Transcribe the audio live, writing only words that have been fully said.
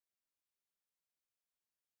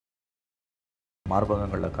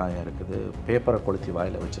மார்பகங்களில் காயம் இருக்குது, பேப்பரை கொளுத்தி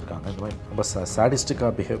வாயில் வச்சுருக்காங்க. இந்த மாதிரி ரொம்ப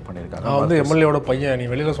சாடிஸ்டிக்காக பிஹேவ் பண்ணியிருக்காங்க. நான் வந்து எம்எல்ஏவோட பையன், நீ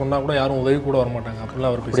வெளியில் சொன்னால் கூட யாரும் உதவி கூட வர மாட்டாங்க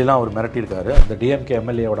அப்படிலாம் அவர் மிரட்டியிருக்காரு. அந்த டிஎம்கே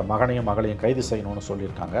எம்எல்ஏவோட மகனையும் மகளையும் கைது செய்யணும்னு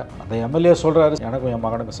சொல்லியிருக்காங்க. அந்த எம்எல்ஏ சொல்கிறாரு எனக்கும் என்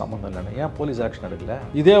மகனுக்கு சம்மந்தம் இல்லைன்னு. ஏன் போலீஸ் ஆக்ஷன் எடுக்கல?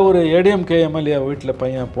 இதே ஒரு ஏடிஎம்கே எம்எல்ஏ வீட்டில்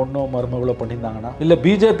பையன் பொண்ணோ மருமகளோ பண்ணியிருந்தாங்கன்னா, இல்லை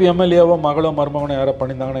பிஜேபி எம்எல்ஏவோ மகளோ மருமகனோ யாரோ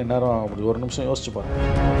பண்ணியிருந்தாங்கன்னா இந்நேரம் அப்படி ஒரு நிமிஷம் யோசிச்சு பாருங்க.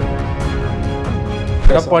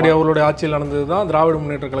 எடப்பாடி அவர்களுடைய ஆட்சியில் நடந்தது தான் திராவிட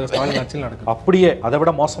முன்னேற்ற கழக ஸ்டாலின் ஆட்சியில் நடக்குது. அப்படியே அதை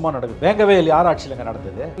விட மோசமாக நடக்குது. வேங்கவே யார் ஆட்சியில்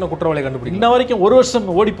நடந்தது? இன்னும் குற்றவாளி கண்டுபிடிக்கும். இன்ன வரைக்கும் ஒரு வருஷம்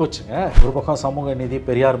ஓடி போச்சுங்க. ஒரு பக்கம் சமூக நீதி,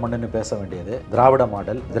 பெரியார் மண்ணுன்னு பேச வேண்டியது, திராவிட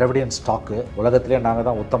மாடல், திராவிடியன் ஸ்டாக்கு, உலகத்திலே நாங்கள்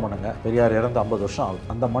தான் உத்தமனுங்க, பெரியார் இறந்து 50 வருஷம் ஆகுது.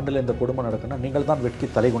 அந்த மண்ணில் இந்த குடும்பம் நடக்குன்னா நீங்கள் தான் வெட்கி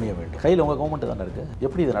தலைகுனிய வேண்டும். கையில் உங்கள் கவர்மெண்ட் தானே இருக்குது.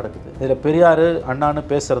 எப்படி இது நடக்குது? இதில் பெரியார் அண்ணான்னு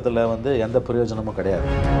பேசுறதுல எந்த பிரயோஜனமும் கிடையாது.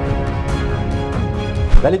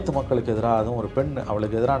 தலித் மக்களுக்கு எதிராக, அதுவும் ஒரு பெண்,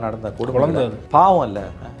 அவளுக்கு எதிராக நடந்த குடும்பம் பாவம் இல்லை.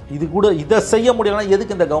 இது கூட இதை செய்ய முடியலன்னா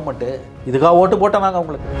எதுக்கு இந்த கவர்மெண்ட்டு? இதுக்காக ஓட்டு போட்டால் நாங்கள்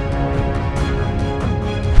அவங்களுக்கு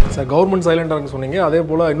சார் கவர்மெண்ட் சைலண்டாக இருக்கு சொன்னீங்க. அதே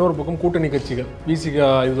போல் இன்னொரு பக்கம் கூட்டணி கட்சிகள் விசிகா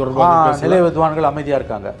இது தொடர்பாக நிலை வித்வான்கள் அமைதியாக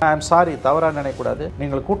இருக்காங்க. ஐ ஆம் சாரி, தவறாக நினைக்கக்கூடாது.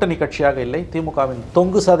 நீங்கள் கூட்டணி கட்சியாக இல்லை, திமுகவின்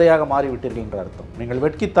தொங்கு சதையாக மாறிவிட்டீர்கள் என்ற அர்த்தம். நீங்கள்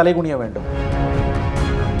வெட்கி தலைகுனிய வேண்டும்.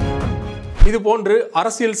 இது போன்று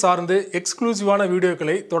அரசியல் சார்ந்து எக்ஸ்க்ளூசிவான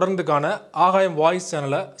வீடியோக்களை தொடர்ந்து காண ஆகாயம் வாய்ஸ்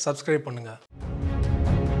சேனலை சப்ஸ்கிரைப் பண்ணுங்கள்.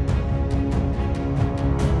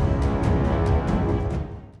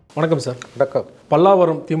 வணக்கம் சார். வணக்கம்.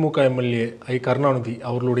 பல்லாவரம் திமுக எம்எல்ஏ கருணாநிதி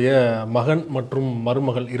அவர்களுடைய மகன் மற்றும்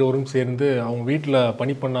மருமகள் இருவரும் சேர்ந்து அவங்க வீட்டில்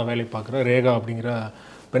பணிப்பண்ண வேலை பார்க்குற ரேகா அப்படிங்கிற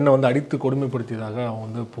பெண்ணை அடித்து கொடுமைப்படுத்தியதாக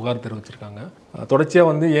அவங்க புகார் தெரிவிச்சிருக்காங்க.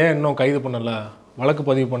 தொடர்ச்சியாக ஏன் இன்னும் கைது பண்ணலை, வழக்கு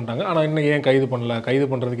பதிவு பண்ணிட்டாங்க, ஆனால் இன்னும் ஏன் கைது பண்ணல, கைது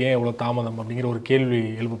பண்ணுறதுக்கு ஏன் இவ்வளோ தாமதம் அப்படிங்கிற ஒரு கேள்வி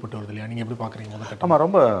எழுப்பப்பட்டு வருது இல்லையா? நீங்கள் எப்படி பார்க்குறீங்க? ஆமாம்,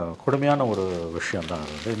 ரொம்ப கொடுமையான ஒரு விஷயம் தான்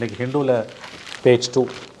அது. இன்றைக்கி ஹிந்துவில் பேஜ் 2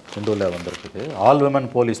 ஹிந்துவில் வந்திருக்குது. All women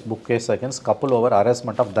police book case against couple over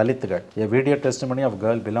harassment of தலித்கள். A video testimony of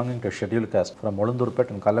girl belonging to scheduled caste from Olundurpet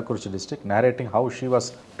in Kallakurichi district narrating how she was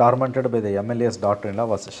tormented by the MLA's daughter-in-law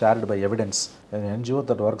was shared by evidence an NGO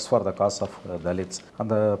that works for the cause of Dalits.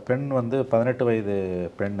 அந்த பெண் 18 வயது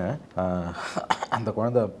பெண்ணு. அந்த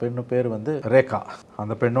குழந்தை பெண்ணு பேர் ரேகா.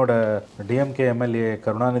 அந்த பெண்ணோட டிஎம்கே எம்எல்ஏ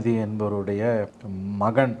கருணாநிதி என்பவருடைய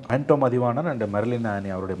மகன் ஆண்டோ மதிவாணன் அண்ட் மெர்லின்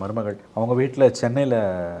ஆனி அவருடைய மருமகள் அவங்க வீட்டில் சென்னையில்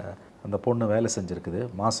அந்த பொண்ணு வேலை செஞ்சுருக்குது.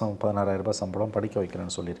 மாதம் 16,000 ரூபாய் சம்பளம், படிக்க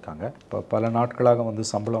வைக்கிறேன்னு சொல்லியிருக்காங்க. இப்போ பல நாட்களாக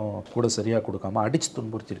சம்பளம் கூட சரியாக கொடுக்காம அடித்து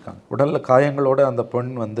துன்புறுத்தியிருக்காங்க. உடலில் காயங்களோட அந்த பெண்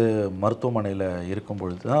மருத்துவமனையில் இருக்கும்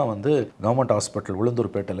பொழுது தான் கவர்மெண்ட் ஹாஸ்பிட்டல்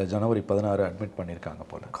உளுந்தூர்பேட்டையில் ஜனவரி 16 அட்மிட் பண்ணியிருக்காங்க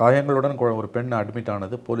போல். காயங்களுடன் ஒரு பெண் அட்மிட்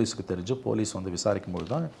ஆனது போலீஸுக்கு தெரிஞ்சு போலீஸ் விசாரிக்கும்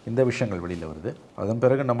பொழுது தான் இந்த விஷயங்கள் வெளியில் வருது. அதன்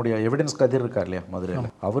பிறகு நம்முடைய எவிடன்ஸ் கதிர் இருக்கார் இல்லையா மதுரையில்,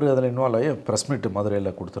 அவர் அதில் இன்வால்வ் ஆகி ப்ரெஸ் மீட்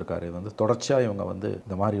மதுரையில் கொடுத்துருக்காரு. இது தொடர்ச்சியாக இவங்க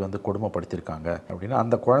இந்த மாதிரி கொடுமைப்படுத்தியிருக்காங்க அப்படின்னு.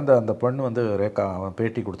 அந்த குழந்தை அந்த பெண் ரேகா அவன்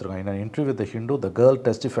பேட்டி கொடுத்துருக்கான். In an interview with the Hindu, the girl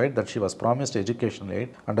testified that she was promised educational aid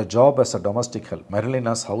and a job as a domestic help.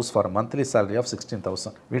 Merlina's house for a monthly salary of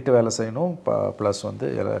 16,000. வீட்டு வேலை செய்யணும், ப்ளஸ்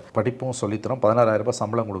படிப்பும் சொல்லித்தரோம், 16,000 ரூபாய்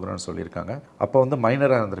சம்பளம் கொடுக்குறேன்னு சொல்லியிருக்காங்க. அப்போ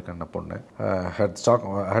மைனராக இருந்திருக்கேன் அந்த பொண்ணு.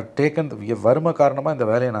 ஹட் டேக்கன் வறுமை காரணமாக இந்த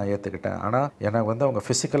வேலையை நான் ஏற்றுக்கிட்டேன். ஆனால் எனக்கு அவங்க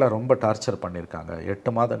ஃபிசிக்கலாக ரொம்ப டார்ச்சர் பண்ணியிருக்காங்க.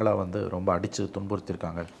 8 மாதங்களாக ரொம்ப அடித்து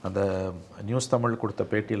துன்புறுத்தியிருக்காங்க. அந்த நியூஸ் தமிழ் கொடுத்த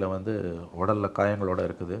பேட்டியில் உடலில் காயங்களோடு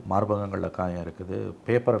இருக்குது, மார்பகங்களில் காயம் இருக்குது,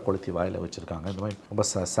 பேப்பரை கொளுத்தி வாயில் வச்சுருக்காங்க. இந்த மாதிரி ரொம்ப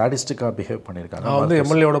சாடிஸ்டிக்காக பிஹேவ் பண்ணியிருக்காங்க. நான்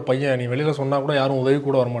எம்எல்ஏவோட பையன், நீ வெளியில் சொன்னால் கூட யாரும் உதவி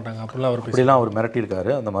கூட வர மாட்டாங்க அப்படிலாம் அவர்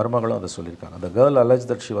மிரட்டியிருக்காரு. அந்த மருமகளும் அதை சொல்லியிருக்காங்க. அந்த girl alleged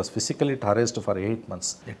that she was physically harassed for 8 months.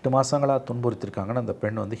 8 மாதங்களாக துன்புறுத்திருக்காங்கன்னு அந்த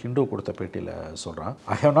பெண் ஹிந்து கொடுத்த பேட்டியில் சொல்கிறான்.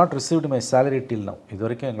 I have not received my salary till now. இது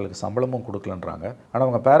வரைக்கும் எங்களுக்கு சம்பளமும் கொடுக்கலன்றாங்க. ஆனால்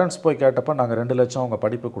அவங்க பேரண்ட்ஸ் போய் கேட்டப்போ நாங்கள் 2 லட்சம் அவங்க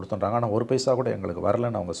படிப்பு கொடுத்துட்றாங்க, ஆனால் 1 பைசா கூட எங்களுக்கு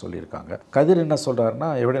வரலன்னு அவங்க சொல்லியிருக்காங்க. கதிர் என்ன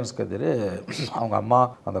சொல்கிறாருன்னா, எவிடன்ஸ் கதிர் அவங்க அம்மா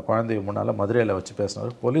அந்த குழந்தைய முன்னால் மதுரையில் வச்சு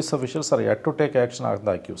பேசினார். Police officials R yet to take action on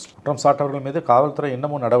the accused. குற்றம் சாட்டவர்கள் மீது காவல்துறை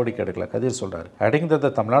இன்னமும் நடவடிக்கை எடுக்கல கதிர் சொல்றாரு. adding that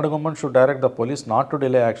the Tamil Nadu government should direct the police not to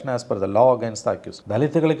delay action as per the law against the accused.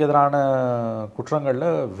 தலித்துகளுக்கு எதிரான குற்றங்களில்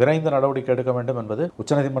விரைந்து நடவடிக்கை எடுக்க வேண்டும் என்பது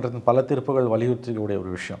உச்சநீதிமன்றத்தின் பல தீர்ப்புகள் வலியுறுத்தக்கூடிய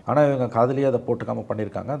ஒரு விஷயம். ஆனால் இவங்க காதலியே அதை போட்டுக்காம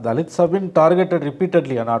பண்ணியிருக்காங்க. Dalits have been targeted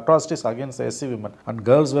repeatedly and atrocities against SC women and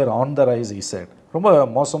girls were on the rise, he said. ரொம்ப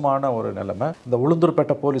மோசமான ஒரு நிலைமை. இந்த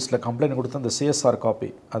உளுந்தூர்பேட்டை போலீஸில் கம்ப்ளைண்ட் கொடுத்த இந்த CSR copy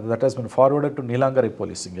that has been forwarded to Neelankarai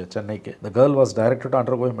police இங்கே சென்னைக்கு. The girl was directed to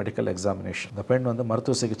undergo a medical examination. இந்த பெண்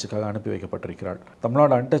மருத்துவ சிகிச்சைக்காக அனுப்பி வைக்கப்பட்டிருக்கிறாள்.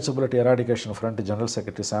 Tamil Nadu untouchability eradication front general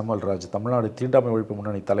secretary Samuel Raj, Tamil Nadu தீண்டாமை ஒழிப்பு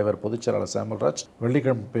முன்னணி தலைவர் பொதுச் செயலாளர் சாமுவல் ராஜ்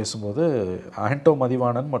வெள்ளிக்கிழமை பேசும்போது ஆண்டோ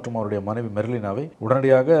மதிவாணன் மற்றும் அவருடைய மனைவி மெர்லினாவை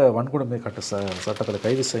உடனடியாக வன்கொடுமை சட்டத்தில்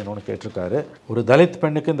கைது செய்யணும்னு கேட்டிருக்காரு. ஒரு தலித்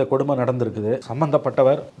பெண்ணுக்கு இந்த கொடுமை நடந்திருக்குது.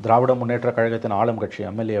 சம்பந்தப்பட்டவர் திராவிட முன்னேற்ற கழகத்தின் ஆளும் கட்சி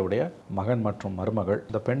எம்எல்ஏவுடைய மகன் மற்றும் மருமகள்.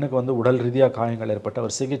 இந்த பெண்ணுக்கு வந்து உடல் ரீதியாக காயங்கள் ஏற்பட்டு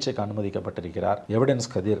அவர் சிகிச்சைக்கு அனுமதிக்கப்பட்டிருக்கிறார்.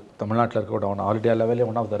 எவிடன்ஸ் கதிர் தமிழ்நாட்டில் இருக்கக்கூடிய ஆல் இண்டியா லெவலில்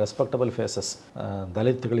one of the respectable faces,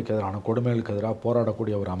 தலித்துகளுக்கு எதிரான கொடுமைகளுக்கு எதிராக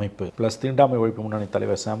போராடக்கூடிய ஒரு அமைப்பு, ப்ளஸ் தீண்டாமை ஒழிப்பு முன்னணி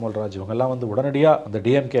தலைவர் சாமுவல் ராஜ், இவங்கெல்லாம் வந்து உடனடியாக அந்த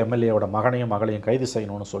டிஎம்கே எம்எல்ஏவோட மகனையும் மகளையும் கைது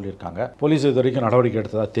செய்யணும்னு சொல்லியிருக்காங்க. போலீஸ் இது வரைக்கும் நடவடிக்கை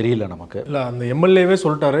எடுத்ததா தெரியல நமக்கு. இல்லை, அந்த எம்எல்ஏவே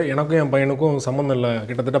சொல்லிட்டாரு, எனக்கும் என் பையனுக்கும் சம்மந்தம் இல்லை,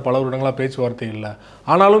 கிட்டத்தட்ட பல வருடங்களாக பேச்சுவார்த்தை இல்லை,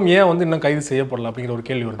 ஆனாலும் ஏன் வந்து இன்னும் கைது செய்யப்படல அப்படிங்கிற ஒரு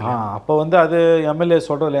கேள்வி வருது. அப்போ வந்து அது எம்எல்ஏ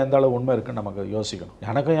சொல்கிறதுல எந்த அளவு உண்மை இருக்குன்னு நமக்கு யோசிக்கணும்.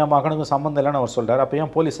 எனக்கும் என் மகனுக்கும் சம்மந்தம் இல்லைன்னு அவர் சொல்கிறார். அப்போ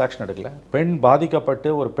ஏன் போலீஸ் ஆக்ஷன் எடுக்கல? பெண் பாதிக்கப்பட்டு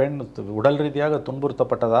ஒரு பெண் உடல் ரீதியாக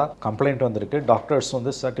துன்புறுத்தப்பட்டதா கம்ப்ளைண்ட் வந்திருக்கு. டாக்டர்ஸ்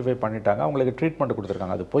வந்து சர்டிஃபை பண்ணிட்டாங்க, அவங்களுக்கு ட்ரீட்மெண்ட்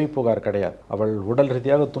கொடுத்துருக்காங்க. அது பொய் புகார் கிடையாது. அவள் உடல்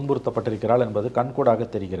ரீதியாக துன்புறுத்தப்பட்டிருக்கிறாள் என்பது கண்கூடாக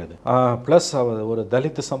தெரிகிறது. ப்ளஸ் ஒரு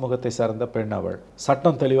தலித் சமூகத்தை சார்ந்த பெண், அவள்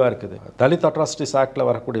சட்டம் தெளிவாக இருக்குது. தலித் அட்ராசிட்டிஸ் ஆக்டில்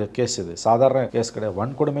வரக்கூடிய கேஸ் இது, சாதாரண கேஸ் கிடையாது.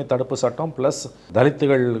 வன்கொடுமை தடுப்பு சட்டம் ப்ளஸ்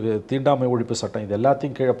தலித்துகள் தீண்டாமை ஒழிப்பு சட்டம், இது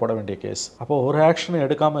எல்லாத்தையும் கீழே போட வேண்டிய கேஸ். அப்போ ஒரு ஆக்ஷனும்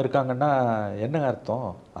எடுக்காமல் இருக்காங்கன்னா என்ன அர்த்தம்?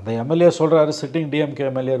 அந்த எம்எல்ஏ சொல்கிறாரு, sitting DMK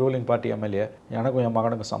MLA, ruling party MLA, எனக்கும் என்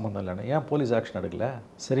மகனுக்கும் சம்மந்தம் இல்லைன்னு. ஏன் போலீஸ் ஆக்ஷன் எடுக்கல?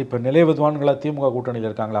 சரி, இப்போ நிலை வித்வான்களா திமுக கூட்டணியில்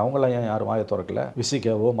இருக்காங்களா, அவங்களாம் ஏன் யாரும் வாயை திறக்கல?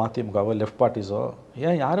 விசிகாவோ மதிமுகவோ லெஃப்ட் பார்ட்டிஸோ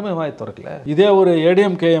ஏன் யாருமே வாயை திறக்கல? இதே ஒரு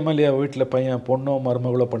ஏடிஎம்கே எம்எல்ஏ வீட்டில் பையன் பொண்ணோ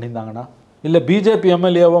மருமகளோ பண்ணியிருந்தாங்கன்னா, இல்லை பிஜேபி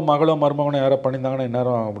எம்எல்ஏவோ மகளோ மருமகனோ யாரோ பண்ணியிருந்தாங்கன்னா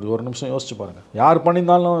இந்நேரம் அப்படி ஒரு நிமிஷம் யோசிச்சு பாருங்கள், யார்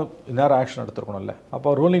பண்ணியிருந்தாலும் இந்நேரம் ஆக்ஷன் எடுத்துருக்கணும்ல.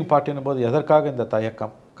 அப்போ ரூலிங் பார்ட்டின் போது எதற்காக இந்த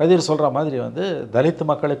தயக்கம்? கதிர் சொல்கிற மாதிரி வந்து தலித்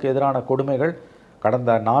மக்களுக்கு எதிரான கொடுமைகள்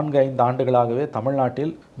கடந்த 4-5 ஆண்டுகளாகவே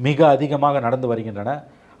தமிழ்நாட்டில் மிக அதிகமாக நடந்து வருகின்றன.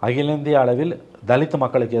 அகில இந்திய அளவில் தலித்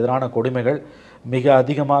மக்களுக்கு எதிரான கொடுமைகள் மிக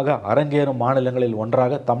அதிகமாக அரங்கேறும் மாநிலங்களில்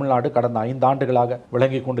ஒன்றாக தமிழ்நாடு கடந்த 5 ஆண்டுகளாக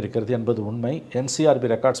விளங்கி கொண்டிருக்கிறது என்பது உண்மை. என்சிஆர்பி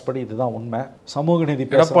ரெக்கார்ட்ஸ் படி இதுதான் உண்மை. சமூக நீதி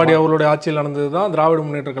எடப்பாடி அவருடைய ஆட்சியில் நடந்தது தான் திராவிட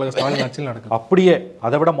முன்னேற்ற கழக ஸ்டாலின் ஆட்சியில் நடக்குது. அப்படியே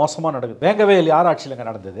அதை விட மோசமாக நடக்குது. வேங்கவேல் யார் ஆட்சியிலங்க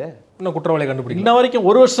நடந்தது? இன்னும் குற்றவாளியை கண்டுபிடிக்கல. இன்ன வரைக்கும்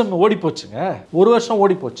ஒரு வருஷம் ஓடி போச்சுங்க, ஒரு வருஷம்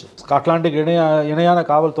ஓடி போச்சு. ஸ்காட்லாண்டுக்கு இணையான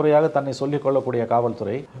காவல்துறையாக தன்னை சொல்லிக் கொள்ளக்கூடிய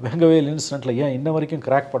காவல்துறை வேங்கவேல் இன்சிடென்ட்ல ஏன் இன்ன வரைக்கும்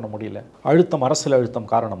கிராக் பண்ண முடியல? அழுத்தம், அரசியல்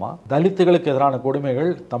அழுத்தம் காரணமா? தலித்துகளுக்கு எதிரான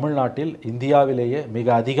கொடுமைகள் தமிழ்நாட்டில் இந்தியாவிலேயே மிக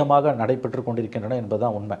அதிகமாக நடைபெற்று கொண்டிருக்கின்றன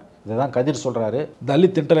என்பதுதான் உண்மை. இதுதான் கதிர் சொல்றாரு.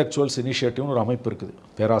 தலித் இன்டலெக்சுவல்ஸ் இனிஷியேட்டிவ்னு ஒரு அமைப்பு இருக்குது.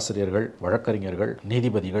 பேராசிரியர்கள், வழக்கறிஞர்கள்,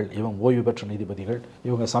 நீதிபதிகள், இவங்க ஓய்வு பெற்ற நீதிபதிகள்,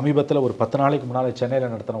 இவங்க சமீபத்தில் ஒரு 10 நாளைக்கு முன்னால்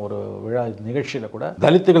சென்னையில் நடத்தின ஒரு விழா நிகழ்ச்சியில் கூட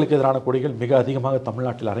தலித்துகளுக்கு எதிரான கொடிகள் மிக அதிகமாக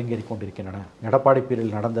தமிழ்நாட்டில் அரங்கேறி கொண்டிருக்கின்றன. எடப்பாடி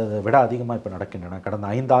பீரியடில் நடந்ததை விட அதிகமாக இப்போ நடக்கின்றன. கடந்த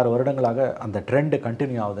 5-6 வருடங்களாக அந்த ட்ரெண்ட்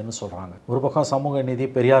கண்டினியூ ஆகுதுன்னு சொல்கிறாங்க. ஒரு பக்கம் சமூக நீதி,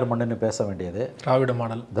 பெரியார் மண்ணுன்னு பேச வேண்டியது,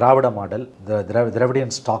 திராவிட மாடல்,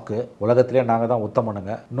 திராவிடியன் ஸ்டாக்கு, உலகத்திலே நாங்கள் தான்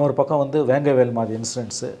உத்தமனுங்க. இன்னொரு பக்கம் வந்து வேங்கவேல் மாதிரி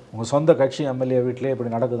இன்சிடென்ட்ஸு, உங்கள் சொந்த கட்சி எம்எல்ஏ வீட்டிலே இப்படி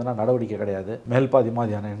நடக்குதுன்னா நடவடிக்கை கிடையாது. மேல்பாதி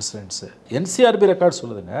மாதிரியான இன்சிடென்ட்ஸு என்சிஆர்பி ரெக்கார்ட்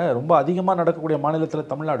சொல்லுதுங்க. ரொம்ப அதிகமாக நடக்கக்கூடிய மாநிலத்தில்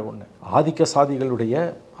தமிழ்நாடு ஒன்று. ஆதிக்க சாதிகளுடைய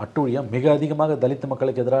அட்டூழியம் மிக அதிகமாக தலித்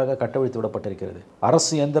மக்களுக்கு எதிராக கட்டவிழ்த்து விடப்பட்டிருக்கிறது.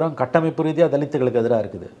 அரசு எந்திரம் கட்டமைப்பு ரீதியாக தலித்துகளுக்கு எதிராக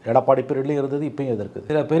இருக்குது. எடப்பாடி பீரியட்லையும் இருந்தது, இப்பயும் எதிர்க்குது.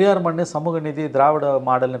 இதில் பெரியார் மண்ணு, சமூக நீதி, திராவிட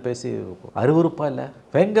மாடல்னு பேசி அருவருப்பா இல்லை?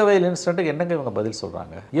 வெங்கவேல் இன்சிடென்ட்டுக்கு என்னங்க இவங்க பதில்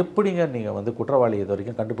சொல்கிறாங்க? எப்படிங்க நீங்கள் வந்து குற்றவாளி இது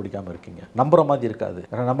வரைக்கும் கண்டுபிடிக்காமல் இருக்கீங்க? நம்புற மாதிரி இருக்காது.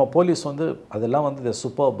 ஏன்னா நம்ம போலீஸ் வந்து அதெல்லாம் வந்து இந்த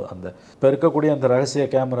சூப்பர்ப், அந்த இப்போ இருக்கக்கூடிய அந்த ரகசிய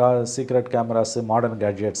camera, secret cameras, modern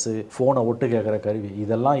gadgets, ஃபோனை ஒட்டு கேட்குற கருவி,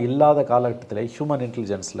 இதெல்லாம் இல்லாத காலகட்டத்தில் ஹியூமன்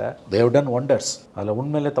இன்டெலிஜென்ஸில் தேவ் டன் ஒண்டர்ஸ். அதில்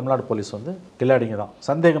உண்மையிலே தமிழ்நாடு போலீஸ் வந்து கில்லாடிங்க தான்,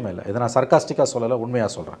 சந்தேகமே இல்லை. இதை நான் சர்காஸ்டிக்காக சொல்லலை, உண்மையாக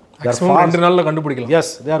சொல்கிறேன். 2 நாளில் கண்டுபிடிக்கலாம்.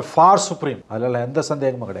 S, they are for supreme. அதில் எந்த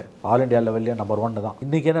சந்தேகமும் கிடையாது. ஆல் இண்டியா லெவல்லே நம்பர் 1 தான்.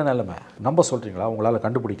 இன்றைக்கி என்ன நிலைமை நம்ப சொல்கிறீங்களா? உங்களால்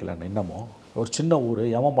கண்டுபிடிக்கலன்னு இன்னமும் ஒரு சின்ன ஊர்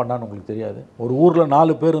எவன் பண்ணான்னு உங்களுக்கு தெரியாது. ஒரு ஊரில்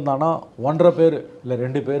 4 பேர் இருந்தானா 1.5 பேர் இல்லை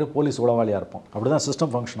 2 பேர் போலீஸ் உளவாளியாக இருப்போம். அப்படி தான்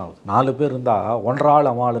சிஸ்டம் ஃபங்க்ஷன் ஆகுது. 4 பேர் இருந்தால் 1.5 ஆள்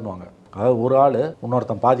அவன் ஆளுன்னுவாங்க. அதாவது ஒரு ஆள்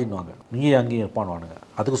இன்னொருத்தன் பாதின்னுவாங்க, நீயே அங்கேயும் இருப்பானுவானுங்க.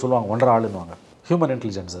 அதுக்கு சொல்லுவாங்க 1.5 ஆளுன்னுவாங்க. ஹியூமன்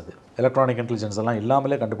இன்டெலிஜென்ஸ் அது. எலக்ட்ரானிக் இன்டெலிஜென்ஸ் எல்லாம்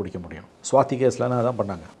இல்லாமலே கண்டுபிடிக்க முடியும். சுவாதி கேஸ்லாம் அதான்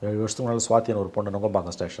பண்ணாங்க. 7 வருஷத்துக்கு முன்னால் சுவாத்தின்னு ஒரு பொண்ணு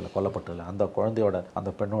நுங்கம்பாக்கம் ஸ்டேஷனில் கொல்லப்பட்டதில்லை. அந்த குழந்தையோட, அந்த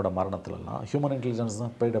பெண்ணோட மரணத்துலலாம் ஹியூமன் இன்டெலிஜென்ஸ்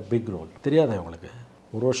தான் பிளேட் அ பிக் ரோல். தெரியாத இவங்களுக்கு.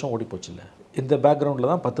 ஒரு வருஷம் ஓடி போச்சு இல்லை? இந்த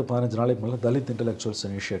பேக்ரவுண்டில் தான் 10-15 நாளைக்கு மேலே தலித் இன்டெலெக்சுவல்ஸ்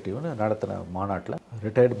இனிஷியேட்டிவ்னு நடத்தின மாநாட்டில்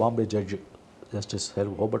retired Bombay judge justice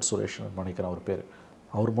Hobart Suresh நினைக்கிறேன் அவர் பேர்,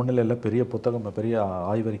 அவர் முன்னிலையில் பெரிய புத்தகம், பெரிய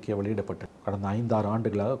ஆய்வறிக்கையை வெளியிடப்பட்டு கடந்த 5-6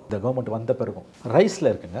 ஆண்டுகளாக இந்த கவர்மெண்ட் வந்த பிறகும் ரைஸில்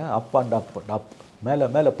இருக்குங்க. Up and up and up, மேலே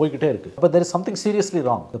மேலே போய்கிட்டே இருக்குது. அப்போ there is something seriously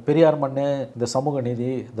wrong. இந்த பெரியார் மண்ணு, இந்த சமூக நீதி,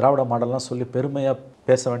 திராவிட மாடல்லாம் சொல்லி பெருமையாக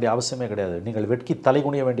பேச வேண்டிய அவசியமே கிடையாது. நீங்கள் வெட்கி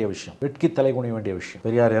தலைகுனிய வேண்டிய விஷயம், வெட்கி தலைகுனிய வேண்டிய விஷயம்.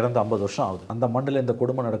 பெரியார் இறந்து 50 வருஷம் ஆகுது. அந்த மண்ணில் இந்த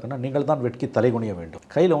குடும்பம் நடக்குன்னா நீங்கள் தான் வெட்கி தலைகுனிய வேண்டும்.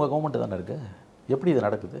 கையில் உங்கள் கவர்மெண்ட் தானே இருக்குது. எப்படி இது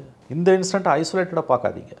நடக்குது? இந்த இன்சிடென்ட்டை ஐசோலேட்டடாக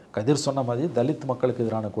பார்க்காதீங்க. கதிர் சொன்ன மாதிரி தலித் மக்களுக்கு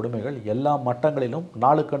எதிரான கொடுமைகள் எல்லா மட்டங்களிலும்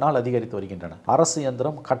நாளுக்கு நாள் அதிகரித்து வருகின்றன. அரசு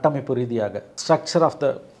இயந்திரம் கட்டமைப்பு ரீதியாக, structure of the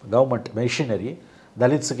government machinery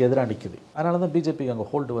தலித்ஸுக்கு எதிராக நிற்குது. அதனால தான் பிஜேபிக்கு அங்கே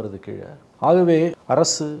ஹோல்டு வருது கீழே. ஆகவே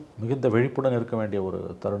அரசு மிகுந்த விழிப்புடன் இருக்க வேண்டிய ஒரு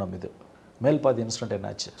தருணம் இது. மேல்பாதி இன்சிடென்ட்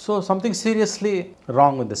என்னாச்சு? So something seriously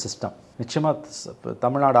wrong with the system. நிச்சயமாக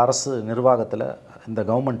தமிழ்நாடு அரசு நிர்வாகத்தில் இந்த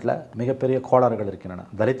கவர்மெண்ட்டில் மிகப்பெரிய கோளாறுகள் இருக்கின்றன.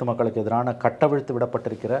 தலித் மக்களுக்கு எதிரான கட்டவிழ்த்து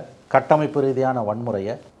விடப்பட்டிருக்கிற கட்டமைப்பு ரீதியான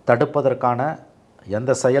வன்முறையை தடுப்பதற்கான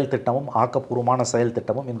எந்த செயல் திட்டமும் ஆக்கப்பூர்வமான செயல்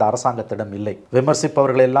திட்டமும் இந்த அரசாங்கத்திடம் இல்லை.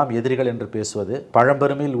 விமர்சிப்பவர்கள் எல்லாம் எதிரிகள் என்று பேசுவது,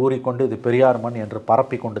 பழம்பெருமையில் ஊறிக்கொண்டு இது பெரியார் மண் என்று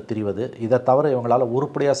பரப்பி கொண்டு திரிவது, இதை தவிர இவங்களால்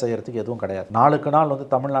உருப்படியாக செய்யறதுக்கு எதுவும் கிடையாது. நாளுக்கு நாள்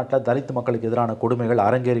தமிழ்நாட்டில் தலித் மக்களுக்கு எதிரான கொடுமைகள்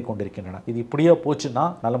அரங்கேறி கொண்டிருக்கின்றன. இது இப்படியே போச்சுன்னா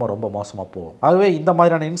நிலைமை ரொம்ப மோசமாக போகும். ஆகவே இந்த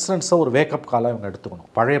மாதிரியான இன்சிடென்ட்ஸை ஒரு வேக்கப் காலாக இவங்க எடுத்துக்கணும்.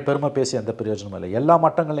 பழைய பெருமை பேசி எந்த பிரயோஜனமும் இல்லை. எல்லா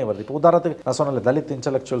மட்டங்களையும் வருது. இப்போ உதாரணத்துக்கு நான் சொன்னல தலித்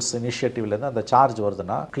இன்டெலெக்சுவல்ஸ் இனிஷியேட்டிவ்லேருந்து அந்த சார்ஜ்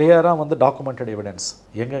வருதுன்னா கிளியராக டாக்குமெண்டட் எவிடன்ஸ்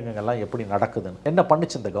எங்கெங்கெல்லாம் எப்படி நடக்குதுன்னு. என்ன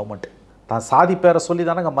பண்ணுச்சு இந்த கவர்மெண்ட்? தான் சாதி பேரை சொல்லி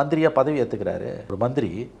தானே மந்திரியாக பதவி ஏற்றுக்கிறாரு. ஒரு மந்திரி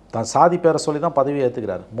தான் சாதி பேரை சொல்லி தான் பதவி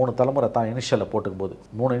ஏற்றுக்கிறாரு. 3 தலைமுறை தான் இனிஷியலை போட்டுக்கும்போது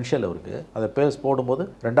 3 இனிஷியல் அவருக்கு அதை பேர் போடும்போது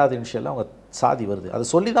 2வது இனிஷியலில் அவங்க சாதி வருது. அதை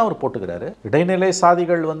சொல்லி தான் அவர் போட்டுக்கிறாரு. இடைநிலை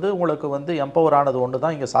சாதிகள் உங்களுக்கு எம்பவர் ஆனது ஒன்று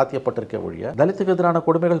தான் இங்கே சாத்தியப்பட்டிருக்க ஒழிய தலித்துக்கு எதிரான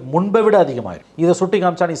கொடுமைகள் முன்பை விட அதிகமாயிருக்கு. இதை சுட்டி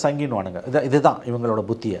காமிச்சா நீ சங்கின்வானுங்க. இதுதான் இவங்களோட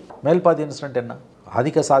புத்தியை. மேல்பாதி இன்சிடென்ட் என்ன?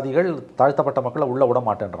 அதிக சாதிகள் தாழ்த்தப்பட்ட மக்களை உள்ள விட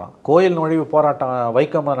மாட்டேன்றான். கோயில் நுழைவு போராட்டம்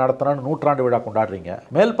வைக்கம் நடத்தினான்னு 100ஆண்டு விழா கொண்டாடுறீங்க.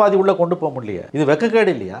 மேல்பாதி உள்ள கொண்டு போக முடியல. இது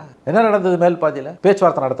வெக்கக்கேடு இல்லையா? என்ன நடந்தது மேல்பாதியில்?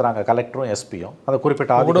 பேச்சுவார்த்தை நடத்துறாங்க கலெக்டரும் எஸ்பியும். அதை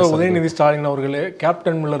குறிப்பிட்ட உதயநிதி ஸ்டாலின் அவர்களே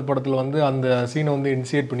கேப்டன் மில்லர் படத்தில் அந்த சீனை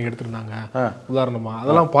இனிஷியேட் பண்ணி எடுத்திருந்தாங்க உதாரணமா.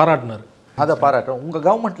 அதெல்லாம் பாராட்டினார். அதை பாராட்டுறோம். உங்கள்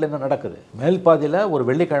கவர்மெண்ட்டில் என்ன நடக்குது? மேல்பாதியில் ஒரு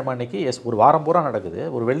வெள்ளிக்கிழமை அன்னைக்கு ஒரு வாரம் பூரா நடக்குது.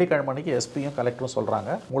 ஒரு வெள்ளிக்கிழமை அன்னைக்கு எஸ்பியும் கலெக்டரும் சொல்கிறாங்க,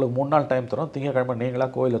 உங்களுக்கு 3 நாள் டைம் தரும், திங்கக்கிழமை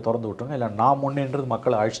நீங்களாக கோயிலை திறந்து விட்டுருங்க, இல்லை நான் முன்னேன்றது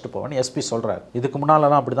மக்களை அழைச்சிட்டு போவேன்னு எஸ்பி சொல்கிறார். இதுக்கு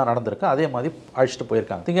முன்னாலலாம் அப்படி தான் நடந்திருக்கு. அதே மாதிரி அழைச்சிட்டு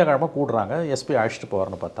போயிருக்காங்க. திங்கக்கிழமை கூடுறாங்க, எஸ்பி அழைச்சிட்டு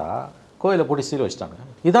போவார்னு பார்த்தா கோயிலை போட்டு சீல் வச்சுட்டாங்க.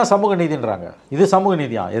 இதுதான் சமூக நீதின்றாங்க. இது சமூக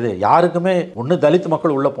நீதியா? எது யாருக்குமே ஒன்று தலித்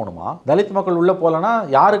மக்கள் உள்ளே போகணுமா? தலித் மக்கள் உள்ளே போகலன்னா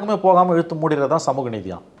யாருக்குமே போகாமல் இழுத்து மூடிறது தான் சமூக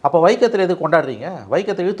நீதியா? அப்போ வைக்கத்தில் எது கொண்டாடுறீங்க?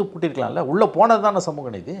 வைக்கத்தை இழுத்து பூட்டிருக்கலாம்ல. உள்ளே போனது தானே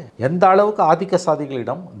சமூக நீதி. எந்த அளவுக்கு ஆதிக்க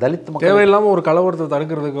சாதிகளிடம் தலித் மக்கள் தேவையில்லாமல் ஒரு கலவரத்தை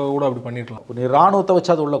தடுக்கிறதுக்கு கூட அப்படி பண்ணிருக்கலாம். நீ ராணுவத்தை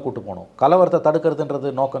வச்சு அது உள்ளே கூட்டு போகணும். கலவரத்தை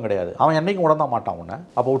தடுக்கிறதுன்றது நோக்கம் கிடையாது. அவன் என்னைக்கும் உடனே மாட்டான் உன்னை.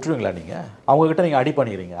 அப்போ விட்டுருவீங்களா நீங்கள்? அவங்ககிட்ட நீங்கள் அடி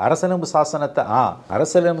பண்ணிடுறீங்க.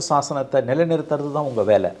 அரசியலமைப்பு சாசனத்தை நிலைநிறுத்துறது தான் உங்கள்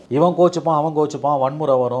வேலை. இவன் கோச்சுப்பான், அவன் கோச்சுப்பான்,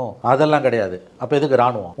 வன்முறை வரும், அதெல்லாம் கிடையாது. அப்போ எதுக்கு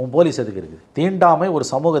ராணுவம்? உன் போலீஸ் எதுக்கு இருக்குது? தீண்டாமை ஒரு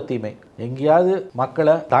சமூக தீமை. எங்கேயாவது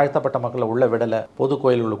மக்களை, தாழ்த்தப்பட்ட மக்களை உள்ள விடலை பொது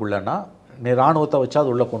கோயில்களுக்குள்ளன்னா நீ ராணுவத்தை வச்சு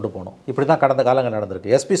அது உள்ளே கொண்டு போகணும். இப்படி தான் கடந்த காலங்கள்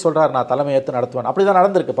நடந்திருக்கு. எஸ்பி சொல்கிறார் நான் தலைமை ஏற்று நடத்துவேன். அப்படி தான்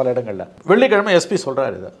நடந்திருக்கு பல இடங்களில். வெள்ளிக்கிழமை எஸ்பி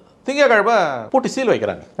சொல்கிறார் இதை, திங்கக்கிழமை பூட்டி சீல்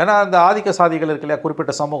வைக்கிறாங்க. ஏன்னா அந்த ஆதிக்க சாதிகள் இருக்கு இல்லையா,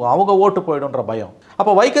 குறிப்பிட்ட சமூகம், அவங்க ஓட்டு போயிடும்ன்ற பயம்.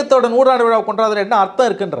 அப்போ வைக்கத்தோட 100ஆண்டு விழா கொண்டாடுற என்ன அர்த்தம்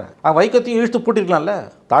இருக்குன்ற? வைக்கத்தையும் இழுத்து பூட்டிருக்கலாம்ல.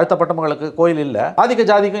 தாழ்த்தப்பட்ட மக்களுக்கு கோயில் இல்லை, ஆதிக்க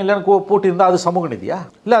ஜாதிக்கும் இல்லைன்னு பூட்டியிருந்தா அது சமூக நீதியா?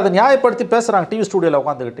 இல்லை, அதை நியாயப்படுத்தி பேசுகிறாங்க டிவி ஸ்டூடியோவில்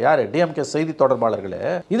உட்காந்துக்கிட்டு. யார்? டிஎம்கே செய்தி தொடர்பாளர்களே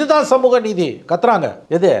இதுதான் சமூக நீதி கத்துறாங்க.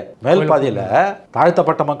 எது? மேல்பாதியில்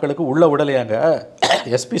தாழ்த்தப்பட்ட மக்களுக்கு உள்ள விடலையாங்க.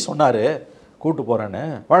 எஸ்பி சொன்னார் கூட்டு போகிறேன்னு.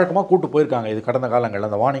 வழக்கமாக கூட்டு போயிருக்காங்க. இது கடந்த காலங்களில்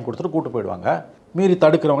அந்த வார்னிங் கொடுத்துட்டு கூட்டு போயிடுவாங்க. மீறி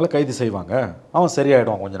தடுக்கிறவங்கள கைது செய்வாங்க, அவன்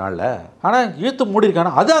சரியாயிடுவான் கொஞ்ச நாளில். ஆனால் இழுத்து மூடிருக்கானா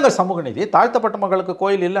அது அங்கே சமூக நீதி. தாழ்த்தப்பட்ட மக்களுக்கு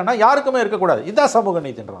கோயில் இல்லைன்னா யாருக்குமே இருக்கக்கூடாது, இதுதான் சமூக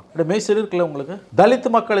நீதின்றான். இப்படி மெய்சில் இருக்குல்ல உங்களுக்கு. தலித்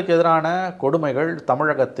மக்களுக்கு எதிரான கொடுமைகள்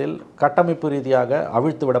தமிழகத்தில் கட்டமைப்பு ரீதியாக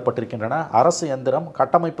அவிழ்த்து விடப்பட்டிருக்கின்றன. அரசு எந்திரம்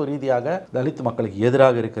கட்டமைப்பு ரீதியாக தலித் மக்களுக்கு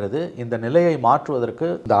எதிராக இருக்கிறது. இந்த நிலையை மாற்றுவதற்கு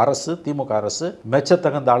இந்த அரசு, திமுக அரசு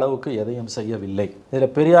மெச்சத்தகுந்த அளவுக்கு எதையும் செய்யவில்லை.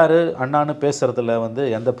 இதில் பெரியார் அண்ணான்னு பேசுறதுல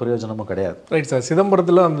எந்த பிரயோஜனமும் கிடையாது. Right sir.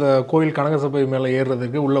 சிதம்பரத்தில் அந்த கோயில் கனகசபை மேலே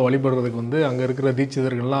ஏறுறதுக்கு உள்ள வழிபடுறதுக்கு அங்கே இருக்கிற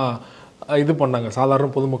தீட்சிதர்கள்லாம் இது பண்ணாங்க. சாதாரண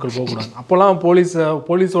பொதுமக்கள் போகக்கூடாது. அப்போல்லாம்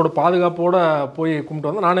போலீஸோட பாதுகாப்போட போய் கும்பிட்டு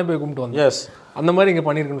வந்தேன். நானே போய் கும்பிட்டு வந்தேன். எஸ், அந்த மாதிரி இங்கே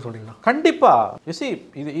பண்ணியிருக்குன்னு சொல்றீங்களா? கண்டிப்பாக.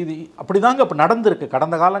 இது அப்படிதாங்க இப்போ நடந்திருக்கு.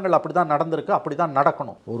 கடந்த காலங்கள் அப்படி தான் நடந்திருக்கு, அப்படி தான்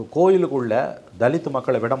நடக்கணும். ஒரு கோயிலுக்குள்ள தலித்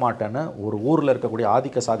மக்களை விடமாட்டேன்னு ஒரு ஊரில் இருக்கக்கூடிய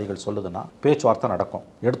ஆதிக்க சாதிகள் சொல்லுதுன்னா பேச்சுவார்த்தை நடக்கும்.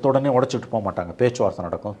 எடுத்த உடனே உடச்சிட்டு போக மாட்டாங்க. பேச்சுவார்த்தை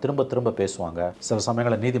நடக்கும். திரும்ப திரும்ப பேசுவாங்க. சில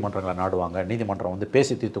சமயங்களில் நீதிமன்றங்களை நாடுவாங்க. நீதிமன்றம்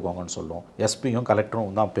பேசி தீர்த்துக்கோங்கன்னு சொல்லும். எஸ்பியும்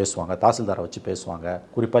கலெக்டரும் தான் பேசுவாங்க. தாசில்தாரை வச்சு பேசுவாங்க.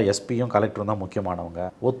 குறிப்பாக எஸ்பியும் கலெக்டரும் தான் முக்கியமானவங்க.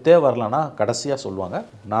 ஒத்தே வரலன்னா கடைசியாக சொல்லுவாங்க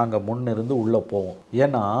நாங்கள் முன்னிருந்து உள்ளே போவோம்.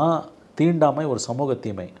 ஏன்னா தீண்டாமை ஒரு சமூக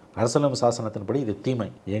தீமை. அரசியலமைப்பு சாசனத்தின்படி இது தீமை.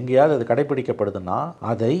 எங்கேயாவது அது கடைபிடிக்கப்படுதுன்னா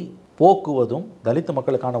அதை போக்குவதும் தலித்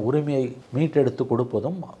மக்களுக்கான உரிமையை மீட்டெடுத்து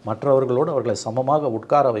கொடுப்பதும் மற்றவர்களோடு அவர்களை சமமாக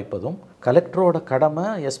உட்கார வைப்பதும் கலெக்டரோட கடமை,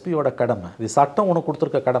 எஸ்பியோட கடமை. இது சட்டம் உனக்கு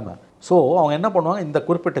கொடுத்துருக்க கடமை. ஸோ அவங்க என்ன பண்ணுவாங்க, இந்த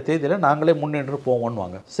குறிப்பிட்ட தேதியில் நாங்களே முன்னின்று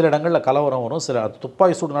போவோன்னுவாங்க. சில இடங்களில் கலவரம் வரும். சில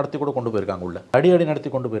துப்பாக்கி சூடு நடத்தி கூட கொண்டு போயிருக்காங்க. உள்ள அடி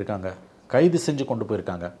நடத்தி கொண்டு போயிருக்காங்க. கைது செஞ்சு கொண்டு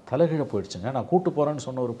போயிருக்காங்க. தலைகீழ போயிடுச்சுங்க. நான் கூட்டு போகிறேன்னு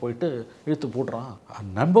சொன்னவர் போயிட்டு இழுத்து போடுறான்.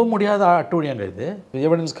 நம்ப முடியாத அட்டூழியங்க இது.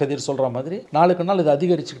 எவிடன்ஸ் கதிர் சொல்கிற மாதிரி நாளுக்கு நாள் இது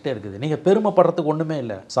அதிகரிச்சுக்கிட்டே இருக்குது. நீங்கள் பெருமைப்படுறதுக்கு ஒன்றுமே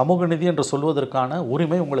இல்லை. சமூக நீதி என்று சொல்வதற்கான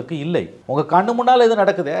உரிமை உங்களுக்கு இல்லை. உங்கள் கண்ணு முன்னால் இது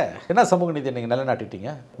நடக்குதே. என்ன சமூக நீதியை நீங்கள்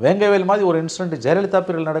நிலைநாட்டிட்டீங்க? வேங்கவேல் மாதிரி ஒரு இன்சிடென்ட் ஜெயலலிதா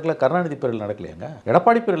பீரியல் நடக்கல, கருணாநிதி பீரியல் நடக்கலையாங்க,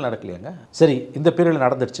 எடப்பாடி பீரியல் நடக்கலையாங்க. சரி, இந்த பீரியல்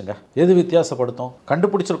நடந்துருச்சுங்க. எது வித்தியாசப்படுத்தும்?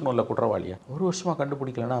 கண்டுபிடிச்சிருக்கணும்ல குற்றவாளியை. ஒரு வருஷமாக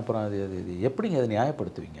கண்டுபிடிக்கலன்னா அப்புறம் அது எப்படிங்க அதை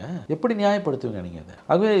நியாயப்படுத்துவீங்க? எப்படி நியாயப்படுத்துவீங்க நீங்கள் அதை?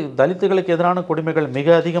 ஆகவே தலித்துகளுக்கு எதிரான கொடுமைகள்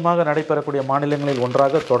மிக அதிகமாக நடைபெறக்கூடிய மாநிலங்களில்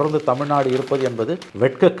ஒன்றாக தொடர்ந்து தமிழ்நாடு இருப்பது என்பது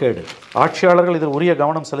வெட்கக்கேடு. ஆட்சியாளர்கள் இதில் உரிய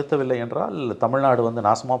கவனம் செலுத்தவில்லை என்றால் தமிழ்நாடு வந்து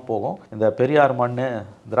நாசமாக போகும். இந்த பெரியார் மண்ணு,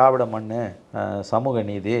 திராவிட மண்ணு, சமூக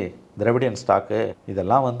நீதி, திராவிடியன் ஸ்டாக்கு,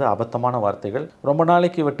 இதெல்லாம் வந்து அபத்தமான வார்த்தைகள். ரொம்ப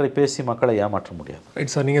நாளைக்கு இவற்றை பேசி மக்களை ஏமாற்ற முடியாது.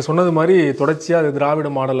 ரைட் சார், நீங்கள் சொன்னது மாதிரி தொடர்ச்சியாக அது திராவிட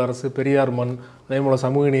மாடல் அரசு, பெரியார் மண், அதே போல்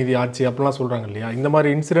சமூக நீதி ஆட்சி அப்படிலாம் சொல்கிறாங்க இல்லையா? இந்த மாதிரி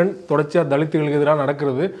இன்சிடென்ட் தொடர்ச்சியாக தலித்துகளுக்கு எதிராக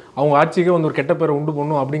நடக்கிறது அவங்க ஆட்சிக்கே வந்து ஒரு கெட்ட பேரை உண்டு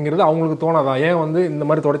பண்ணும் அப்படிங்கிறது அவங்களுக்கு தோணாதா? ஏன் வந்து இந்த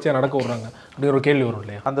மாதிரி தொடர்ச்சியாக நடக்க விடுறாங்க அப்படிங்கிற ஒரு கேள்வி வரும்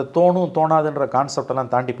இல்லையா? அந்த தோணும் தோணாதுன்ற கான்செப்ட்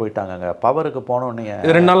எல்லாம் தாண்டி போயிட்டாங்க. பவருக்கு போனோன்னே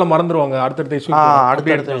 2 நாளில் மறந்துடுவாங்க.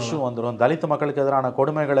 அடுத்தடுத்த இஷ்யூ வந்துடும். தலித் மக்களுக்கு எதிரான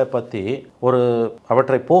கொடுமைகளை பற்றி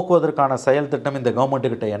அவற்றை போக்குவதற்கான செயல் திட்டம் இந்த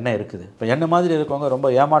கவர்மெண்ட் கிட்ட என்ன இருக்குது? இப்போ என்ன மாதிரி இருக்கவங்க ரொம்ப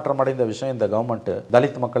ஏமாற்றம் அடைந்த விஷயம் இந்த கவர்மெண்ட்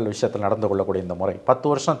தலித் மக்கள் விஷயத்தில் நடந்து கொள்ளக்கூடிய இந்த முறை.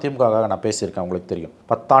 10 வருஷம் திமுகவாக நான் பேசியிருக்கேன், உங்களுக்கு தெரியும்.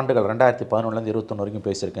 10 ஆண்டுகள் 2011 21 வரைக்கும்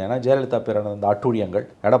பேசியிருக்கேன். ஏன்னா ஜெயலலிதா பீரியட் நடந்த அட்டூழியங்கள்,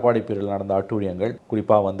 எடப்பாடி பீரியட் நடந்த அட்டூழியங்கள்,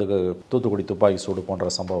 குறிப்பாக வந்து தூத்துக்குடி துப்பாக்கி சூடு போன்ற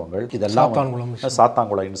சம்பவங்கள், இதெல்லாம்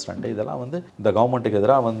சாத்தாங்குளம் இன்சிடென்ட், இதெல்லாம் வந்து இந்த கவர்மெண்ட்டுக்கு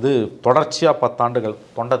எதிராக வந்து தொடர்ச்சியாக 10 ஆண்டுகள்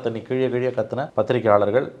தொண்டை தண்ணி கீழே கத்தின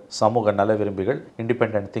பத்திரிகையாளர்கள், சமூக நல விரும்பிகள்,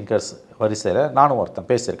 இண்டிபெண்டன்ட் திங்கர்ஸ் வரிசையில் நானும் ஒருத்தன்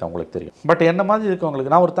பேசியிருக்கேன், உங்களுக்கு தெரியும். பட் என்ன மாதிரி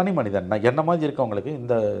இருக்கவங்களுக்கு, நான் ஒரு தனி மனிதன், என்ன மாதிரி இருக்கவங்களுக்கு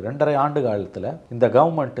இந்த 2.5 ஆண்டு காலத்தில் இந்த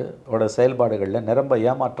கவர்மெண்ட்டோட செயல்பாடுகளில் நிரம்ப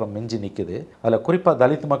ஏமாற்றம் மிஞ்சி நிற்குது. அதில் குறிப்பாக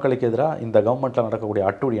தலித் மக்களுக்கு எதிராக இந்த கவர்மெண்ட்டில் நடக்கக்கூடிய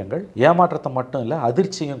அட்டூழியங்கள் ஏமாற்றத்தை மட்டும் இல்லை,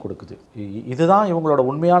 அதிர்ச்சியும் கொடுக்குது. இதுதான் இவங்களோட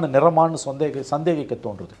உண்மையான நிறமானு சந்தேகிக்க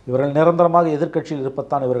தோன்றுது. இவர்கள் நிரந்தரமாக எதிர்க்கட்சியில்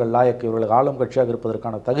இருப்பத்தான் இவர்கள் லாயக்கு, இவர்கள் ஆளும் கட்சியாக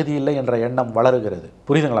இருப்பதற்கான தகுதி இல்லை என்ற எண்ணம் வளருகிறது.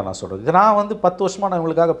 புரியுதுங்களா நான் சொல்கிறது? இது நான் வந்து 10 வருஷமாக நான்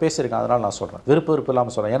இவங்களுக்காக பேசியிருக்கேன். அதனால் நான் சொல்கிறேன், விருப்பம்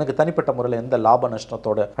இல்லாமல் சொல்கிறேன். எனக்கு தனிப்பட்ட முறையில் எந்த லாப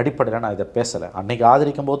நஷ்டத்தோட அடிப்படையில் நான் இதை பேசலை. அன்னைக்கு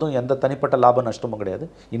ஆதரிக்கும் போதும் எந்த தனிப்பட்ட லாப நஷ்டமும் கிடையாது,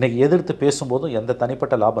 இன்னைக்கு எதிர்த்து பேசும்போதும் எந்த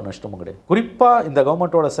தனிப்பட்ட லாப நஷ்டமும் கிடையாது. குறிப்பாக இந்த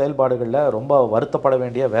கவர்மெண்ட்டோட செயல்பாடுகளில் ரொம்ப வருத்தப்பட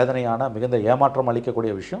வேண்டிய, வேதனையான, மிகுந்த ஏமாற்றம்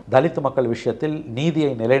அளிக்கக்கூடிய விஷயம் தலித் மக்கள் விஷயத்தில்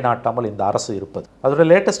நீதியை நிலைநாட்டாமல் இந்த அரசு இருப்பது. அதோட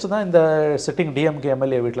லேட்டஸ்ட் தான் இந்த சிட்டிங் டிஎம்கே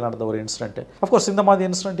எம்எல்ஏ வீட்டில் நடந்த ஒரு இன்சிடென்ட். அஃப்கோர்ஸ் இந்த மாதிரி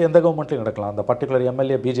இன்சிடென்ட் எந்த கவர்மெண்ட்லையும் நடக்கலாம். அந்த பர்டிகுலர்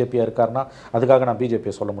எம்எல்ஏ பிஜேபியாக இருக்காருன்னா அதுக்காக நான்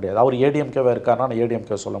பிஜேபியை சொல்ல முடியாது. அவர் ஏடிஎம்கேவாக இருக்காருன்னா நான்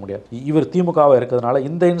ஏடிஎம்கே சொல்ல முடியாது. இவர் திமுகவாக இருக்கிறதுனால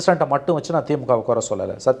இந்த இன்சிடென்ட்டை மட்டும் வச்சு நான் திமுகவை குறை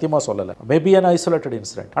சொல்லலை, சத்தியமாக சொல்லலை. Maybe an isolated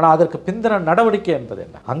incident. ஆனால் அதற்கு பிந்தின நடவடிக்கை என்பது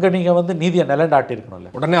என்ன? அங்கே நீங்கள் வந்து நீதியை நிலைநாட்டி இருக்கணும்ல.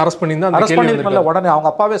 உடனே அரெஸ்ட் பண்ணியிருந்தா உடனே அவங்க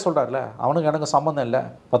அப்பாவே சொல்றாருல, அவனுக்கு எனக்கு சம்பந்தம் இல்லை,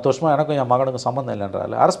 10 வருஷமா எனக்கும் என் மகனுக்கும் சம்பந்தம்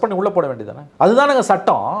இல்லைன்றாரு. அரெஸ்ட் பண்ணி உள்ள போட வேண்டியதானே? அதுதானுங்க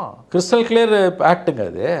சட்டம். கிறிஸ்டல் கிளியர் ஆக்டுங்க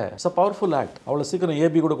அது. It's a powerful act. அவ்வளோ சீக்கிரம்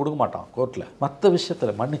ஏபி கூட கொடுக்க மாட்டான் கோர்ட்டில். மற்ற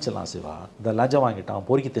விஷயத்தில் மன்னிச்சிடலாம் சிவா. இந்த லஞ்சம் வாங்கிட்டான்,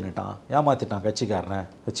 பொறுக்கி தின்னுட்டான், ஏமாத்திட்டான் கட்சிக்காரனை,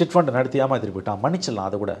 சிட் ஃபண்ட் நடத்தி ஏமாத்திட்டு போயிட்டான், மன்னிச்சிடலாம்.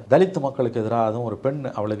 அது கூட தலித் மக்களுக்கு எதிராக, அதுவும் ஒரு பெண்,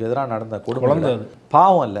 அவளுக்கு எதிராக நடந்த கொடுமை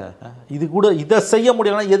பாவம் இல்லை. இது கூட இதை செய்ய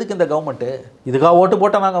முடியலன்னா எதுக்கு இந்த கவர்மெண்ட்? இதுக்காக ஓட்டு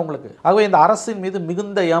போட்டால் நாங்கள் அவங்களுக்கு. ஆகவே இந்த அரசின் மீது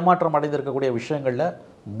மிகுந்த ஏமாற்றம் அடைந்திருக்கக்கூடிய விஷயங்களில்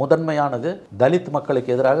முதன்மையானது தலித்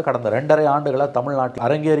மக்களுக்கு எதிராக கடந்த 2.5 ஆண்டுகளாக தமிழ்நாட்டில்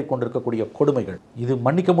அரங்கேறி கொண்டிருக்கக்கூடிய கொடுமைகள். இது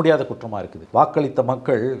மன்னிக்க முடியாத குற்றமாக இருக்குது. வாக்களித்த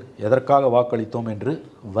மக்கள் எதற்காக வாக்களித்தோம் என்று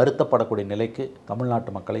வருத்தப்படக்கூடிய நிலைக்கு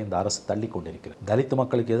தமிழ்நாட்டு மக்களை இந்த அரசு தள்ளி கொண்டிருக்கிறது. தலித்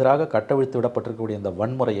மக்களுக்கு எதிராக கட்டவிழ்த்து விடப்பட்டிருக்கக்கூடிய இந்த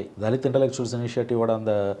வன்முறையை, தலித் இன்டலெக்சுவல்ஸ் இனிஷியேட்டிவோட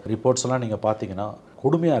அந்த ரிப்போர்ட்ஸ் எல்லாம் நீங்கள் பார்த்தீங்கன்னா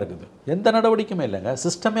கொடுமையாக இருக்குது. எந்த நடவடிக்கையுமே இல்லைங்க.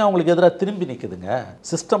 சிஸ்டமே அவங்களுக்கு எதிராக திரும்பி நிற்குதுங்க.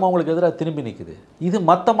 சிஸ்டம் அவங்களுக்கு எதிராக திரும்பி நிற்குது. இது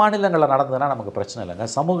மற்ற மாநிலங்களில் நடந்ததுன்னா நமக்கு பிரச்சனை இல்லைங்க.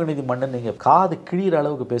 சமூக நீதி மண்ணு நீங்கள் காது கிழிகிற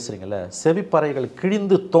அளவுக்கு பேசுகிறீங்கல்ல, செவிப்பறைகள்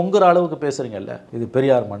கிழிந்து தொங்குற அளவுக்கு பேசுகிறீங்கல்ல, இது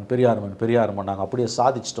பெரியார் மண், பெரியார் மண், பெரியார் மண், நாங்கள் அப்படியே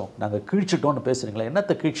சாதிச்சிட்டோம், நாங்கள் கீழ்ச்சிட்டோம்னு பேசுகிறீங்களா?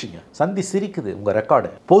 என்னத்தை கீழ்ச்சிங்க? சந்தி சிரிக்குது உங்கள் ரெக்கார்டு.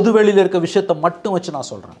 பொதுவெளியில் இருக்க விஷயத்தை மட்டும் வச்சு நான்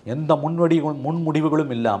சொல்கிறேன். எந்த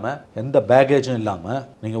முன்முடிவுகளும் இல்லாமல், எந்த பேகேஜும் இல்லாமல்,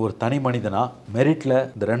 நீங்கள் ஒரு தனி மனிதனா மெரிட்டில்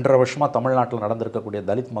இந்த 2.5 வருஷமாக தமிழ்நாட்டில் நடந்திருக்கக்கூடிய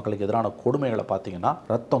தலித் மக்களுக்கு எதிரான கொடுமைகளை பார்த்தீங்கன்னா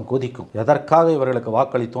ரத்தம் கொதிக்கும். எதற்காக இவர்களுக்கு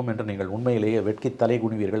வாக்களித்தோம் என்று நீங்கள் உண்மையிலேயே வெட்கி தலை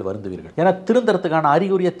குனிவீர்கள், வருந்துவீர்கள். ஏன்னா திருந்தறதுக்கான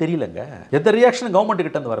அறிகுறியே தெரியலங்க. எந்த ரியாக்ஷன் கவர்மெண்ட்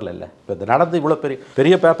கிட்ட இருந்து வரல. இப்போ இது நடந்து இவ்வளோ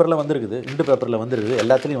பெரிய பேப்பரில் வந்திருக்குது, இண்டு பேப்பரில் வந்திருக்குது,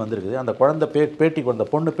 எல்லாத்துலேயும் வந்திருக்குது. அந்த குழந்தை பேட்டி கொடுத்த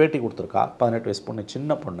பொண்ணு பேட்டி கொடுத்துருக்கா, 18 வயசு பொண்ணு,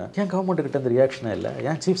 சின்ன பொண்ணு. ஏன் கவர்மெண்ட் கிட்ட இருந்து ரியாக்ஷனே இல்லை?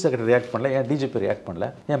 ஏன் சீஃப் செக்ரட்டரி ரியாக்ட் பண்ணல? ஏன் டிஜிபி ரியாக்ட் பண்ணல?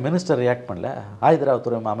 ஏன் மினிஸ்டர் ரியாக்ட் பண்ணல?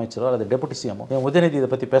 ஆயுதராவத்துறை அமைச்சரோ அல்லது டெபுட்டி சிஎமோ, ஏன் உதயநிதி இதை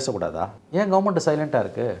பற்றி பேசக்கூடாதா? ஏன் கவர்மெண்ட் சைலண்டாக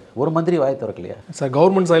இருக்கு? ஒரு மந்திரி வாய் திறக்கலையா? சார்,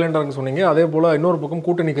 கவர்மெண்ட் சைலண்டாக இருக்குன்னு சொன்னீங்க. அதே போல் இன்னொரு பக்கம்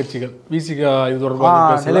கூட்டணி கட்சிகள் விசிகா இது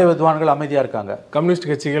தொடர்பாக நிலை வித்வான்கள் அமைதியாக இருக்காங்க. கம்யூனிஸ்ட்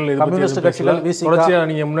கட்சிகள் தொடர்ச்சியாக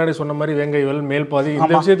நீங்கள் முன்னாடி சொன்ன மாதிரி வேங்கைவல், மேல்பாதி,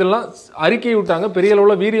 இந்த விஷயத்தெல்லாம் அறிக்கை விட்டாங்க. பெரிய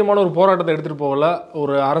அளவில் வீரியமான ஒரு போராட்டத்தை எடுத்துகிட்டு போகல.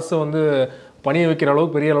 ஒரு அரசு வந்து பணிய வைக்கிற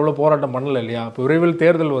அளவுக்கு பெரிய அளவில் போராட்டம் பண்ணல இல்லையா? இப்போ விரைவில்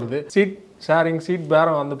தேர்தல் வருது, சீட் ஷேரிங், சீட்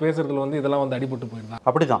பேரம் அந்த பேசுறதுல வந்து இதெல்லாம் வந்து அடிபட்டு போயிருந்தாங்க.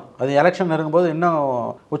 அப்படிதான். அது எலெக்ஷன் நெருங்கும்போது இன்னும்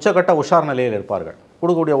உச்சக்கட்ட உஷார் நிலையில் இருப்பார்கள்.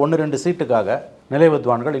 கொடுக்கக்கூடிய 1-2 சீட்டுக்காக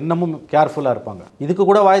நிலைவத்வான்கள் இன்னமும் கேர்ஃபுல்லாக இருப்பாங்க. இதுக்கு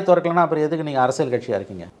கூட வாய் திறக்கலன்னா அப்புறம் எதுக்கு நீங்கள் அரசியல் கட்சியாக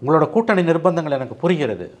இருக்கீங்க? உங்களோட கூட்டணி நிர்பந்தங்கள் எனக்கு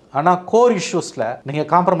புரிகிறது. ஆனால் கோர் இஷ்யூஸில் நீங்கள்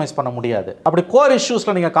காம்ப்ரமைஸ் பண்ண முடியாது. அப்படி கோர்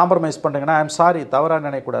இஷ்யூஸில் நீங்கள் காம்ப்ரமைஸ் பண்ணுறீங்கன்னா ஐம் சாரி, தவறாக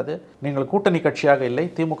நினைக்கக்கூடாது. நீங்கள் கூட்டணி கட்சியாக இல்லை,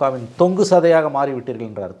 திமுகவின் தொங்கு சதையாக மாறிவிட்டீர்கள்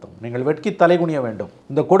என்ற அர்த்தம். நீங்கள் வெட்கி தலைகுனிய வேண்டும்.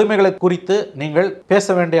 இந்த கொடுமைகளை குறித்து நீங்கள்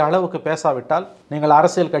பேச வேண்டிய அளவுக்கு பேசாவிட்டால் நீங்கள்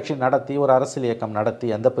அரசியல் கட்சி நடத்தி ஒரு அரசியல் இயக்கம் நடத்தி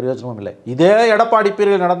எந்த பிரயோஜனமும் இல்லை. இதே எடப்பாடி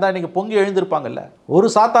பீரியல் நடந்தால் இன்றைக்கி பொங்கி எழுந்திருப்பாங்கல்ல. ஒரு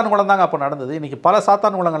சாத்தான் குளம் தாங்க அப்போ நடந்தது. இன்றைக்கி பல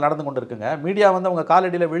சாத்தான் குளங்கள் நடந்து கொண்டு இருக்குங்க. மீடியா வந்து அவங்க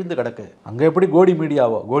காலடியில் விழுந்து கிடக்கு. அங்கே எப்படி கோடி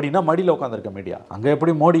மீடியாவோ, கோடினா மடியில் உட்காந்துருக்க மீடியா, அங்கே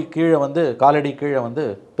எப்படி மோடி கீழே வந்து காலடி கீழே வந்து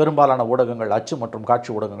பெரும்பாலான ஊடகங்கள், அச்சு மற்றும் காட்சி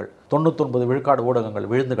ஊடகங்கள், 99 விழுக்காடு ஊடகங்கள்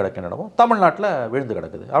விழுந்து கிடக்கின்றனவோ தமிழ்நாட்டில் விழுந்து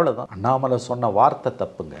கிடக்குது. அவ்வளோதான். அண்ணாமலை சொன்ன வார்த்தை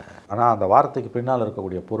தப்புங்க. ஆனால் அந்த வார்த்தைக்கு பின்னால்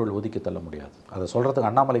இருக்கக்கூடிய பொருள் ஒதுக்கி தள்ள முடியாது. அதை சொல்கிறதுக்கு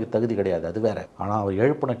அண்ணாமலைக்கு தகுதி கிடையாது, அது வேற. ஆனால் அவர்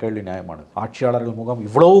எழுப்பின கேள்வி நியாயமானது. ஆட்சியாளர்கள் முகம்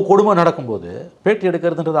இவ்வளவு கொடுமை நடக்கும்போது பேட்டி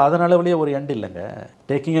எடுக்கிறதுன்றது அதன் அளவிலேயே ஒரு எண்ட் இல்லைங்க.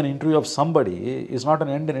 Taking an interview of somebody is not an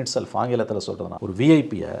end in itself. ஆங்கிலத்தில் சொல்கிறதுனா ஒரு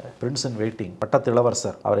விஐபியை, பிரின்ஸ் இன் வெயிட்டிங், பட்டத்து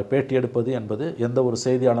இளவரசர், அவரை பேட்டி எடுப்பது என்பது எந்த ஒரு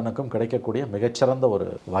செய்தியாளனுக்கும் கிடைக்கக்கூடிய மிகச்சிறந்த ஒரு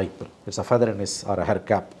வாய்ப்பு. It's a feather in his R her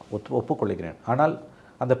gap. ஒப்புக்கொள்கிறேன். ஆனால்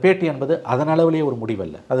அந்த பேட்டி என்பது அதன் அளவிலேயே ஒரு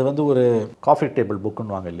முடிவல்ல. அது வந்து ஒரு காஃபி டேபிள்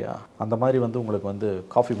புக்குன்னு வாங்க இல்லையா, அந்த மாதிரி வந்து உங்களுக்கு வந்து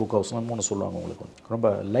காஃபி புக் ஹவுஸ்னு ஒன்று சொல்லுவாங்க. உங்களுக்கு வந்து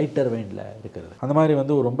ரொம்ப லைட்டர் வெயினில் இருக்கிறது. அந்த மாதிரி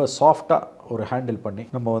வந்து ரொம்ப சாஃப்டாக ஒரு ஹேண்டில் பண்ணி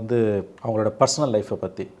நம்ம வந்து அவங்களோட பர்சனல் லைஃப்பை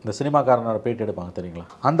பற்றி இந்த சினிமாக்காரனோட பேட்டி எடுப்பாங்க தெரியுங்களா,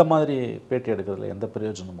 அந்த மாதிரி பேட்டி எடுக்கிறதுல எந்த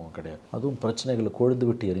பிரயோஜனமும் கிடையாது. அதுவும் பிரச்சனைகளை கொழுந்து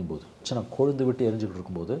விட்டு எரியும்போது, பிரச்சனை கொழுந்து விட்டு எரிஞ்சுக்கிட்டு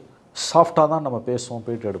இருக்கும்போது சாஃப்டாக தான் நம்ம பேசுவோம்,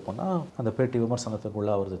 பேட்டி எடுப்போம்னா அந்த பேட்டி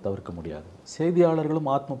விமர்சனத்துக்குள்ளே அவரது தவிர்க்க முடியாது. செய்தியாளர்களும்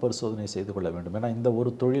ஆத்ம பரிசோதனை செய்து கொள்ள வேண்டும். ஏன்னா இந்த ஒரு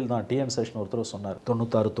தொழில் தான். டிஎன் சேஷன் ஒருத்தர் சொன்னார்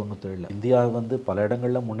 96-97 இந்தியா வந்து பல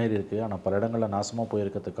இடங்களில் முன்னேறி இருக்கு, ஆனால் பல இடங்களில் நாசமாக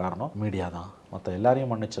போயிருக்கிறதுக்கு காரணம் மீடியா தான். மற்ற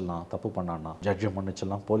எல்லாரையும் மன்னிச்சிடலாம், தப்பு பண்ணான்னா ஜட்ஜை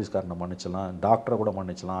மன்னிச்சிடலாம், போலீஸ்காரனை மன்னிச்சிடலாம், டாக்டரை கூட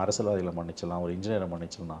மன்னிச்சிடலாம், அரசியல்வாதிகளை மன்னிச்சிடலாம், ஒரு இன்ஜினியரை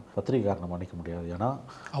மன்னிச்சிடலாம், பத்திரிகைக்காரனை மன்னிக்க முடியாது. ஏன்னா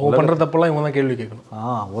அவங்க பண்ணுற தப்பெல்லாம் இவங்க தான் கேள்வி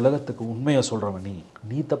கேட்கணும். உலகத்துக்கு உண்மையை சொல்கிறவன்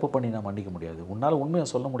நீ தப்பு பண்ணி நான் மன்னிக்க முடியாது. உன்னால் உண்மையை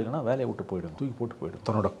சொல்ல முடியலன்னா வேலையை விட்டு போயிடும், தூக்கி போட்டு போயிடும்.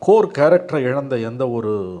 தன்னோட கோர் கேரக்டரை இழந்த எந்த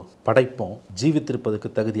ஒரு படைப்பும் ஜீவித்திருப்பதுக்கு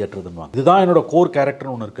தகுதியற்றதுன்னு. இதுதான் என்னோட கோர்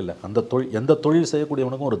கேரக்டர்னு ஒன்று இருக்குல்ல, அந்த தொழில், எந்த தொழில்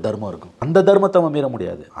செய்யக்கூடியவனுக்கும் ஒரு தர்மம் இருக்கும். அந்த தர்மத்தை அவன் மீற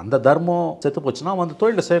முடியாது. அந்த தர்மம் செத்து போச்சுன்னா அவன் அந்த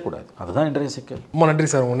தொழிலை செய்யக்கூடாது. அதுதான் இன்றைய சிக்கல். ரொம்ப நன்றி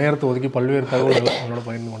சார், உங்கள் நேரத்தை ஒதுக்கி பல்வேறு தகவல்களை உங்களோட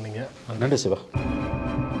பகிர்ந்து கொண்டீங்க. நன்றி சிவா.